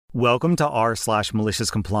Welcome to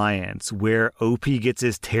r/Maliciouscompliance, where OP gets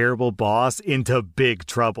his terrible boss into big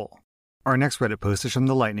trouble. Our next Reddit post is from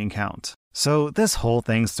the lightning count. So this whole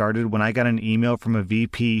thing started when I got an email from a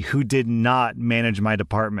VP who did not manage my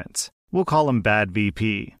department. We'll call him Bad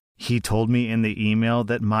VP. He told me in the email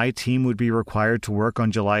that my team would be required to work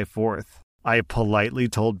on July 4th. I politely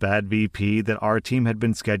told Bad VP that our team had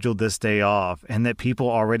been scheduled this day off and that people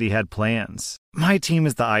already had plans. My team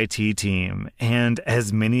is the IT team, and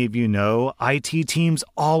as many of you know, IT teams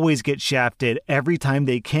always get shafted every time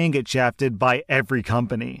they can get shafted by every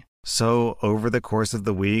company. So over the course of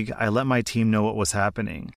the week, I let my team know what was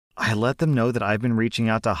happening. I let them know that I've been reaching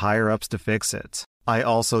out to higher-ups to fix it. I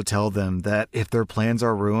also tell them that if their plans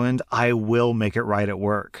are ruined, I will make it right at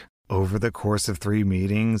work. Over the course of 3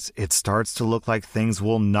 meetings, it starts to look like things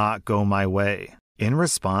will not go my way. In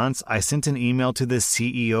response, I sent an email to the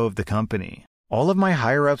CEO of the company. All of my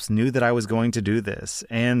higher-ups knew that I was going to do this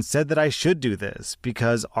and said that I should do this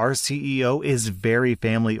because our CEO is very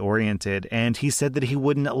family-oriented and he said that he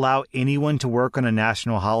wouldn't allow anyone to work on a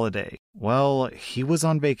national holiday. Well, he was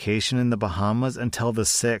on vacation in the Bahamas until the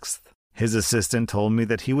 6th. His assistant told me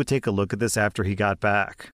that he would take a look at this after he got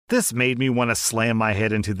back. This made me want to slam my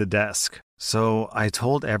head into the desk. So I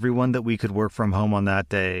told everyone that we could work from home on that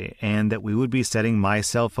day and that we would be setting my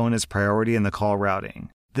cell phone as priority in the call routing.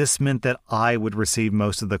 This meant that I would receive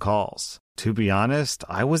most of the calls. To be honest,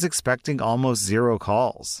 I was expecting almost 0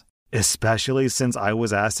 calls, especially since I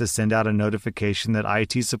was asked to send out a notification that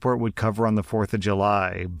IT support would cover on the 4th of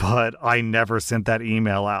July, but I never sent that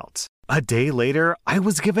email out. A day later, I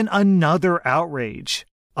was given another outrage.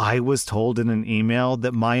 I was told in an email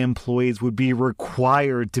that my employees would be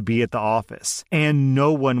required to be at the office, and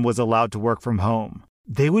no one was allowed to work from home.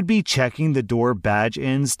 They would be checking the door badge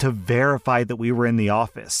ins to verify that we were in the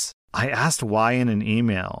office. I asked why in an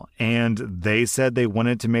email, and they said they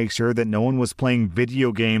wanted to make sure that no one was playing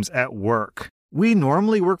video games at work. We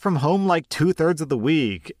normally work from home like 2/3 of the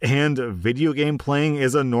week, and video game playing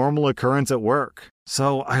is a normal occurrence at work.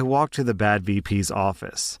 So I walked to the Bad VP's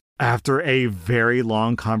office. After a very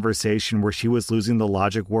long conversation where she was losing the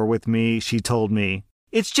logic war with me, she told me,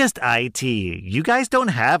 "It's just IT. You guys don't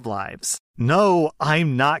have lives." No,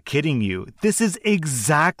 I'm not kidding you. This is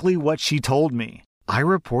exactly what she told me. I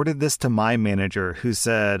reported this to my manager, who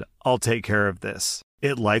said, "I'll take care of this.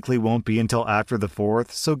 It likely won't be until after the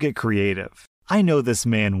 4th, so get creative." I know this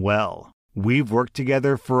man well. We've worked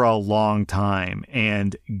together for a long time,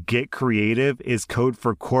 and get creative is code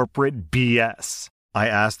for corporate BS. I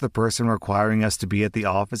asked the person requiring us to be at the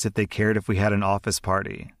office if they cared if we had an office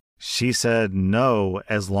party. She said no,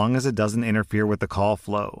 as long as it doesn't interfere with the call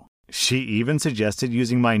flow. She even suggested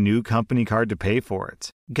using my new company card to pay for it.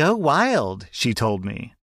 Go wild, she told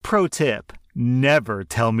me. Pro tip, never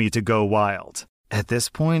tell me to go wild. At this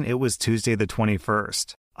point, it was Tuesday the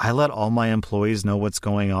 21st. I let all my employees know what's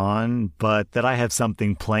going on, but that I have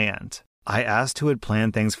something planned. I asked who had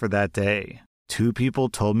planned things for that day. 2 people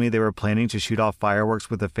told me they were planning to shoot off fireworks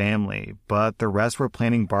with the family, but the rest were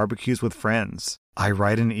planning barbecues with friends. I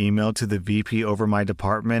write an email to the VP over my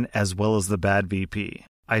department as well as the Bad VP.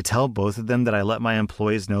 I tell both of them that I let my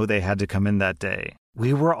employees know they had to come in that day.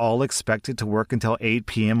 We were all expected to work until 8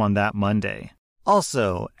 p.m. on that Monday.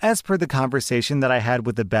 Also, as per the conversation that I had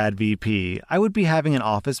with the Bad VP, I would be having an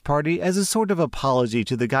office party as a sort of apology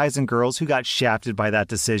to the guys and girls who got shafted by that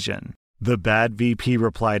decision. The Bad VP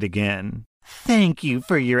replied again, "Thank you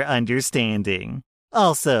for your understanding.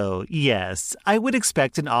 Also, yes, I would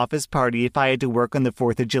expect an office party if I had to work on the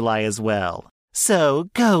 4th of July as well. So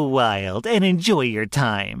go wild and enjoy your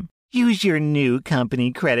time. Use your new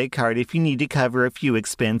company credit card if you need to cover a few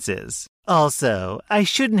expenses. Also, I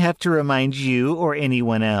shouldn't have to remind you or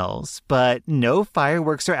anyone else, but no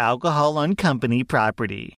fireworks or alcohol on company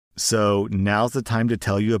property." So now's the time to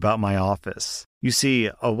tell you about my office. You see,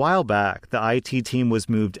 a while back, the IT team was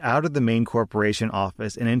moved out of the main corporation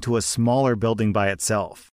office and into a smaller building by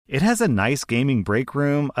itself. It has a nice gaming break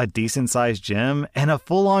room, a decent-sized gym, and a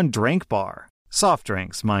full-on drink bar. Soft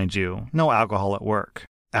drinks, mind you, no alcohol at work.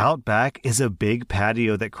 Out back is a big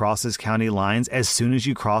patio that crosses county lines as soon as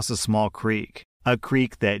you cross a small creek. A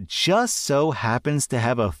creek that just so happens to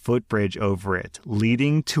have a footbridge over it,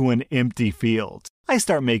 leading to an empty field. I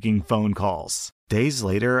start making phone calls. Days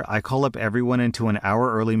later, I call up everyone into an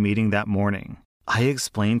hour-early meeting that morning. I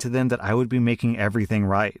explained to them that I would be making everything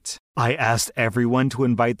right. I asked everyone to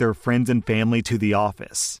invite their friends and family to the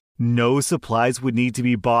office. No supplies would need to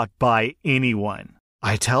be bought by anyone.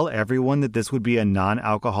 I tell everyone that this would be a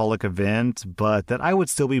non-alcoholic event, but that I would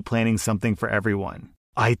still be planning something for everyone.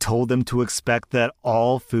 I told them to expect that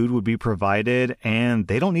all food would be provided and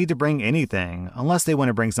they don't need to bring anything unless they want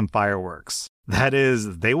to bring some fireworks. That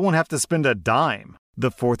is, they won't have to spend a dime.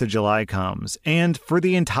 The 4th of July comes, and for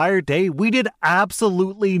the entire day, we did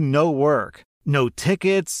absolutely no work. No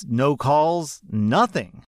tickets, no calls,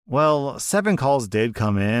 nothing. Well, 7 calls did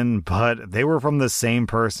come in, but they were from the same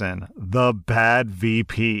person, the bad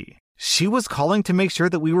VP. She was calling to make sure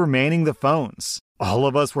that we were manning the phones. All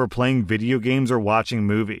of us were playing video games or watching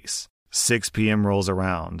movies. 6 p.m. rolls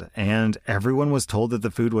around, and everyone was told that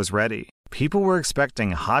the food was ready. People were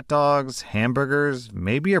expecting hot dogs, hamburgers,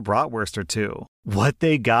 maybe a bratwurst or two. What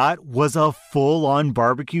they got was a full-on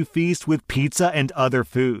barbecue feast with pizza and other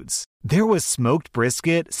foods. There was smoked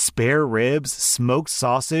brisket, spare ribs, smoked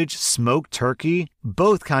sausage, smoked turkey,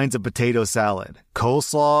 both kinds of potato salad,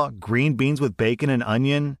 coleslaw, green beans with bacon and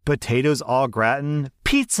onion, potatoes au gratin,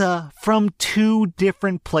 pizza from 2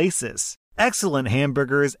 different places, excellent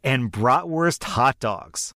hamburgers, and bratwurst hot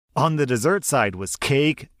dogs. On the dessert side was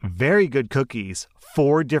cake, very good cookies,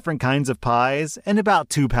 4 different kinds of pies, and about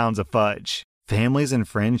 2 pounds of fudge. Families and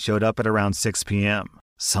friends showed up at around 6 p.m.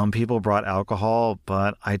 Some people brought alcohol,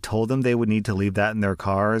 but I told them they would need to leave that in their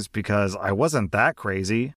cars because I wasn't that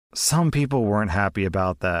crazy. Some people weren't happy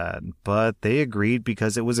about that, but they agreed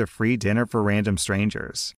because it was a free dinner for random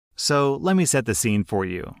strangers. So let me set the scene for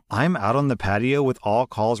you. I'm out on the patio with all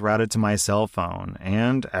calls routed to my cell phone,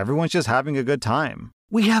 and everyone's just having a good time.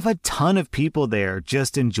 We have a ton of people there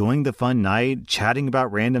just enjoying the fun night, chatting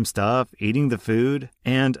about random stuff, eating the food,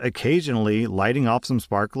 and occasionally lighting off some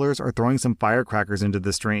sparklers or throwing some firecrackers into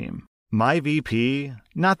the stream. My VP,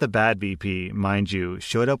 not the bad VP, mind you,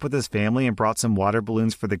 showed up with his family and brought some water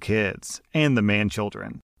balloons for the kids and the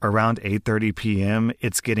man-children. Around 8:30 p.m.,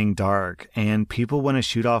 it's getting dark, and people want to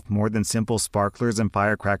shoot off more than simple sparklers and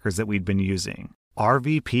firecrackers that we'd been using. Our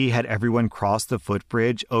VP had everyone cross the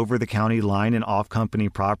footbridge over the county line and off company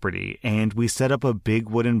property, and we set up a big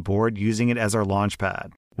wooden board using it as our launch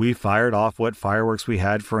pad. We fired off what fireworks we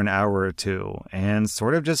had for an hour or two, and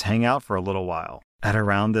sort of just hang out for a little while. At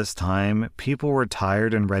around this time, people were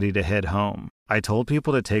tired and ready to head home. I told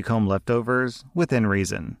people to take home leftovers, within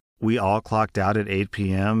reason. We all clocked out at 8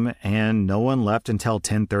 p.m., and no one left until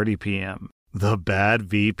 10:30 p.m. The bad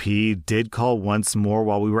VP did call once more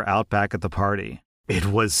while we were out back at the party. It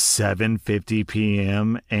was 7:50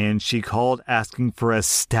 p.m. and she called asking for a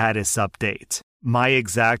status update. My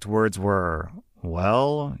exact words were,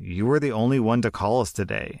 "Well, you were the only one to call us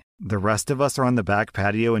today. The rest of us are on the back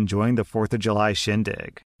patio enjoying the 4th of July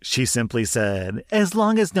shindig." She simply said, "As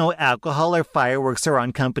long as no alcohol or fireworks are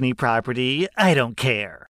on company property, I don't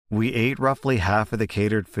care." We ate roughly half of the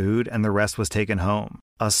catered food and the rest was taken home.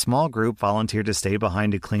 A small group volunteered to stay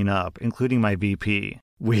behind to clean up, including my VP.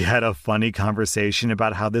 We had a funny conversation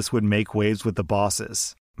about how this would make waves with the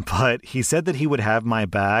bosses. But he said that he would have my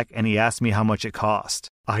back and he asked me how much it cost.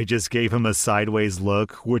 I just gave him a sideways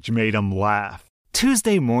look, which made him laugh.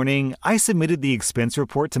 Tuesday morning, I submitted the expense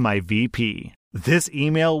report to my VP. This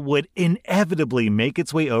email would inevitably make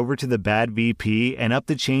its way over to the bad VP and up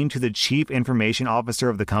the chain to the Chief Information Officer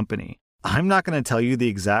of the company. I'm not going to tell you the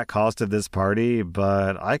exact cost of this party,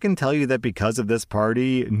 but I can tell you that because of this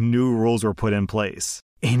party, new rules were put in place.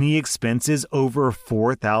 Any expenses over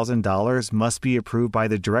 $4,000 must be approved by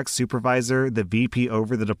the direct supervisor, the VP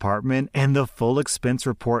over the department, and the full expense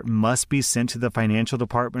report must be sent to the financial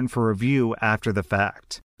department for review after the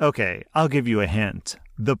fact. Okay, I'll give you a hint.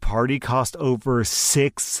 The party cost over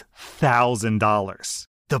 $6,000.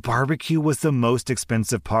 The barbecue was the most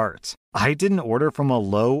expensive part. I didn't order from a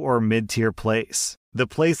low or mid-tier place. The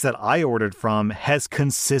place that I ordered from has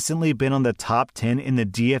consistently been on the top 10 in the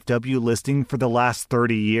DFW listing for the last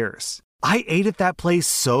 30 years. I ate at that place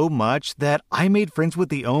so much that I made friends with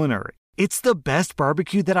the owner. It's the best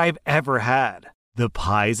barbecue that I've ever had. The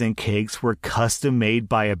pies and cakes were custom made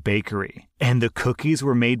by a bakery, and the cookies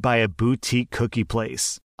were made by a boutique cookie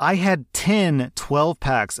place. I had 10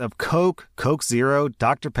 12-packs of Coke, Coke Zero,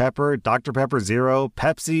 Dr. Pepper Zero,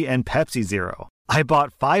 Pepsi, and Pepsi Zero. I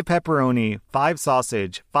bought 5 pepperoni, 5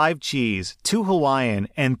 sausage, 5 cheese, 2 Hawaiian,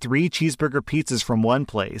 and 3 cheeseburger pizzas from one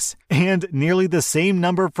place, and nearly the same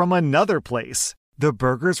number from another place. The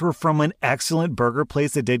burgers were from an excellent burger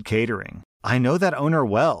place that did catering. I know that owner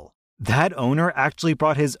well. That owner actually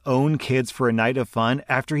brought his own kids for a night of fun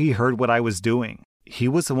after he heard what I was doing. He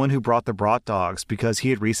was the one who brought the brat dogs because he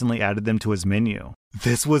had recently added them to his menu.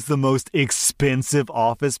 This was the most expensive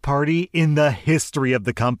office party in the history of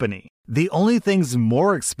the company. The only things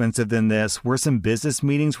more expensive than this were some business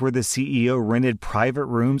meetings where the CEO rented private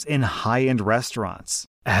rooms in high-end restaurants.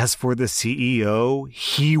 As for the CEO,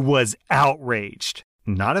 he was outraged.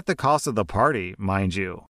 Not at the cost of the party, mind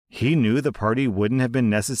you. He knew the party wouldn't have been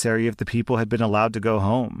necessary if the people had been allowed to go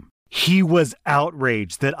home. He was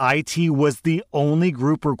outraged that IT was the only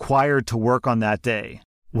group required to work on that day.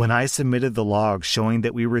 When I submitted the log showing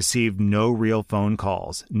that we received no real phone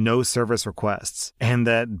calls, no service requests, and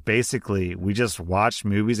that basically we just watched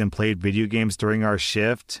movies and played video games during our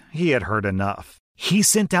shift, he had heard enough. He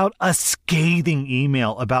sent out a scathing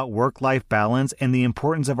email about work-life balance and the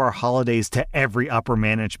importance of our holidays to every upper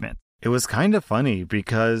management. It was kind of funny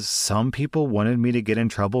because some people wanted me to get in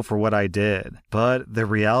trouble for what I did, but the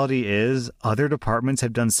reality is other departments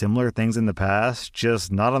have done similar things in the past,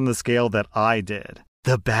 just not on the scale that I did.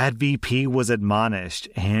 The bad VP was admonished,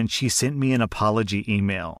 and she sent me an apology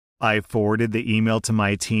email. I forwarded the email to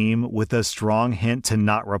my team with a strong hint to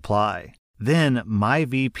not reply. Then my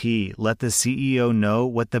VP let the CEO know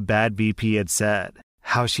what the bad VP had said.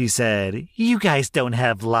 How she said, "You guys don't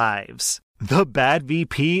have lives." The bad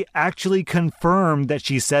VP actually confirmed that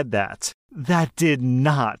she said that. That did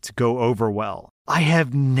not go over well. I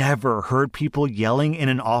have never heard people yelling in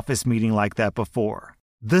an office meeting like that before.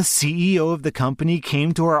 The CEO of the company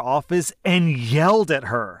came to our office and yelled at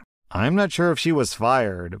her. I'm not sure if she was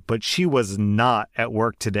fired, but she was not at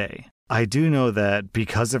work today. I do know that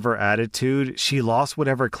because of her attitude, she lost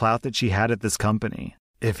whatever clout that she had at this company.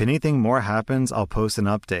 If anything more happens, I'll post an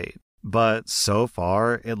update. But so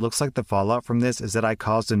far, it looks like the fallout from this is that I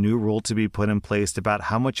caused a new rule to be put in place about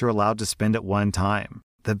how much you're allowed to spend at one time.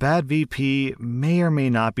 The bad VP may or may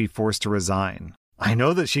not be forced to resign. I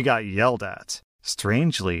know that she got yelled at.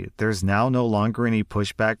 Strangely, there's now no longer any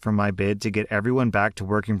pushback from my bid to get everyone back to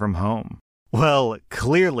working from home. Well,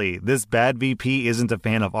 clearly, this bad VP isn't a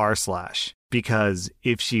fan of r/, because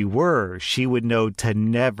if she were, she would know to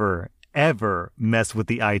never, ever mess with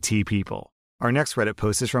the IT people. Our next Reddit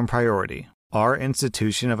post is from Priority. Our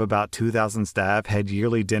institution of about 2,000 staff had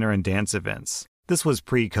yearly dinner and dance events. This was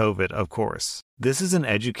pre-COVID, of course. This is an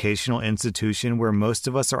educational institution where most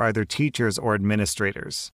of us are either teachers or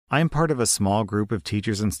administrators. I'm part of a small group of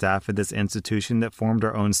teachers and staff at this institution that formed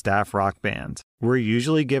our own staff rock band. We're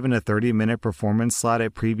usually given a 30-minute performance slot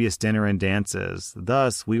at previous dinner and dances.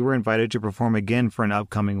 Thus, we were invited to perform again for an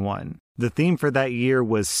upcoming one. The theme for that year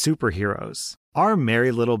was superheroes. Our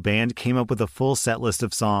merry little band came up with a full set list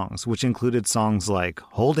of songs, which included songs like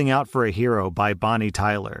Holding Out for a Hero by Bonnie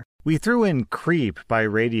Tyler. We threw in Creep by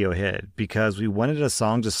Radiohead because we wanted a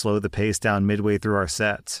song to slow the pace down midway through our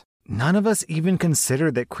set. None of us even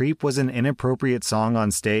considered that Creep was an inappropriate song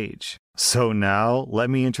on stage. So now, let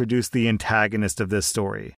me introduce the antagonist of this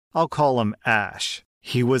story. I'll call him Ash.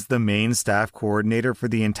 He was the main staff coordinator for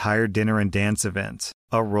the entire dinner and dance event,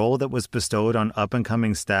 a role that was bestowed on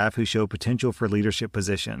up-and-coming staff who show potential for leadership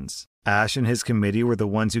positions. Ash and his committee were the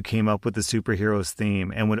ones who came up with the superheroes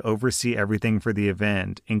theme and would oversee everything for the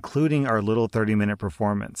event, including our little 30-minute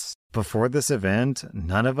performance. Before this event,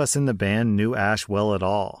 none of us in the band knew Ash well at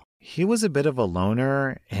all. He was a bit of a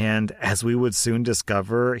loner, and as we would soon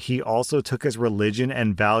discover, he also took his religion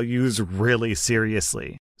and values really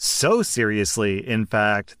seriously. So seriously, in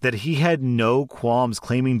fact, that he had no qualms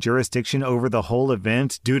claiming jurisdiction over the whole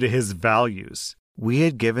event due to his values. We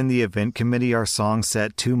had given the event committee our song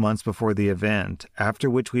set 2 months before the event, after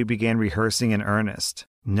which we began rehearsing in earnest.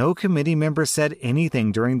 No committee member said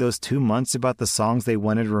anything during those 2 months about the songs they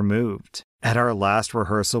wanted removed. At our last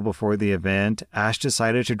rehearsal before the event, Ash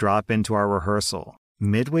decided to drop into our rehearsal.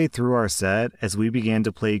 Midway through our set, as we began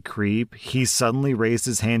to play Creep, he suddenly raised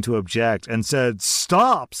his hand to object and said,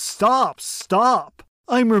 "Stop, stop, stop!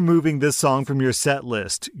 I'm removing this song from your set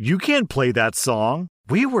list. You can't play that song."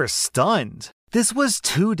 We were stunned. This was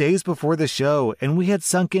 2 days before the show, and we had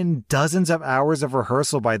sunk in dozens of hours of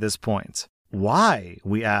rehearsal by this point. Why?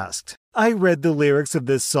 We asked. I read the lyrics of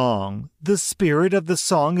this song. The spirit of the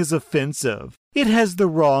song is offensive. It has the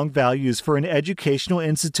wrong values for an educational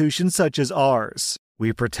institution such as ours.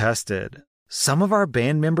 We protested. Some of our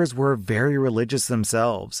band members were very religious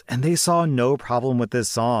themselves, and they saw no problem with this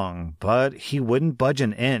song, but he wouldn't budge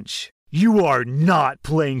an inch. You are not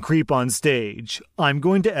playing Creep on stage. I'm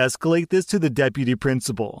going to escalate this to the deputy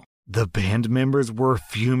principal. The band members were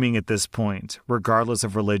fuming at this point, regardless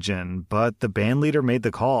of religion, but the band leader made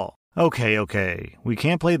the call. Okay, we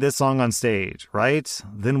can't play this song on stage, right?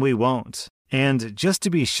 Then we won't. And just to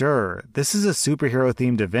be sure, this is a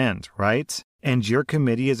superhero-themed event, right? And your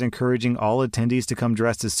committee is encouraging all attendees to come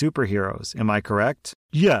dressed as superheroes, am I correct?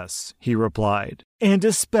 Yes, he replied. And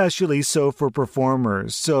especially so for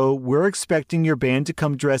performers, so we're expecting your band to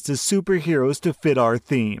come dressed as superheroes to fit our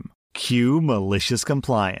theme. Cue malicious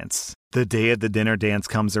compliance. The day of the dinner dance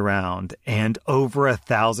comes around, and over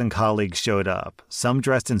 1,000 colleagues showed up, some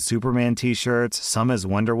dressed in Superman t-shirts, some as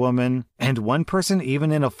Wonder Woman, and one person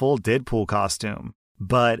even in a full Deadpool costume.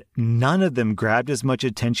 But none of them grabbed as much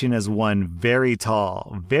attention as one very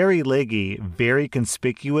tall, very leggy, very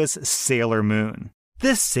conspicuous Sailor Moon.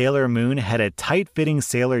 This Sailor Moon had a tight-fitting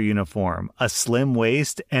sailor uniform, a slim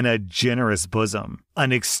waist, and a generous bosom,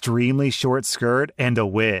 an extremely short skirt, and a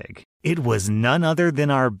wig. It was none other than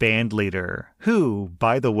our band leader, who,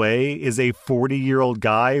 by the way, is a 40-year-old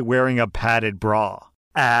guy wearing a padded bra.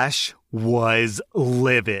 Ash was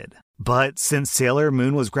livid. But since Sailor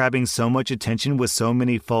Moon was grabbing so much attention with so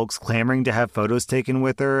many folks clamoring to have photos taken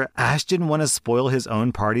with her, Ash didn't want to spoil his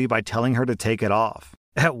own party by telling her to take it off.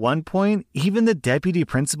 At one point, even the deputy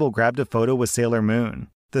principal grabbed a photo with Sailor Moon.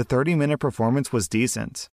 The 30-minute performance was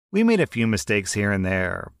decent. We made a few mistakes here and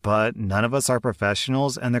there, but none of us are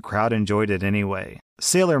professionals and the crowd enjoyed it anyway.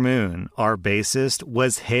 Sailor Moon, our bassist,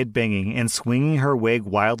 was headbanging and swinging her wig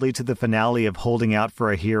wildly to the finale of Holding Out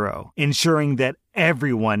for a Hero, ensuring that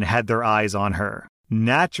everyone had their eyes on her.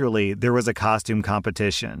 Naturally, there was a costume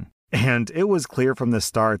competition. And it was clear from the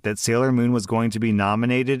start that Sailor Moon was going to be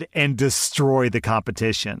nominated and destroy the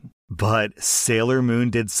competition. But Sailor Moon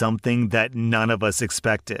did something that none of us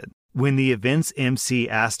expected. When the event's MC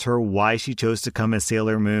asked her why she chose to come as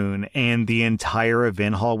Sailor Moon, and the entire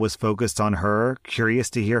event hall was focused on her, curious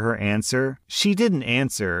to hear her answer, she didn't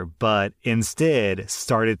answer, but instead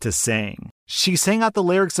started to sing. She sang out the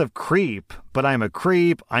lyrics of Creep, but I'm a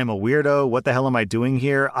creep, I'm a weirdo, what the hell am I doing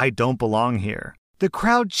here, I don't belong here. The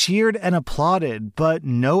crowd cheered and applauded, but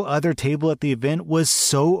no other table at the event was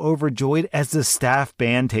so overjoyed as the staff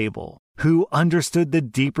band table, who understood the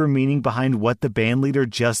deeper meaning behind what the band leader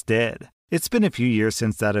just did. It's been a few years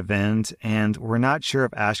since that event, and we're not sure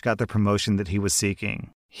if Ash got the promotion that he was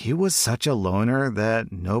seeking. He was such a loner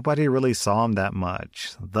that nobody really saw him that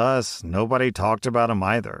much, thus nobody talked about him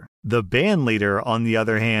either. The band leader, on the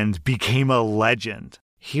other hand, became a legend.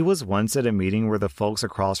 He was once at a meeting where the folks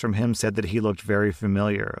across from him said that he looked very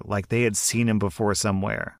familiar, like they had seen him before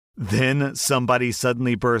somewhere. Then somebody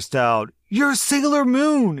suddenly burst out, "You're Sailor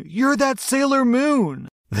Moon! You're that Sailor Moon!"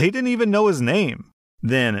 They didn't even know his name.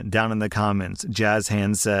 Then, down in the comments, Jazz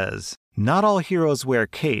Hands says, "Not all heroes wear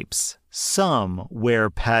capes. Some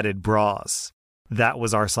wear padded bras." That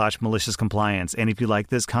was r/malicious compliance. And if you like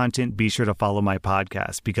this content, be sure to follow my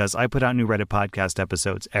podcast because I put out new Reddit podcast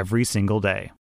episodes every single day.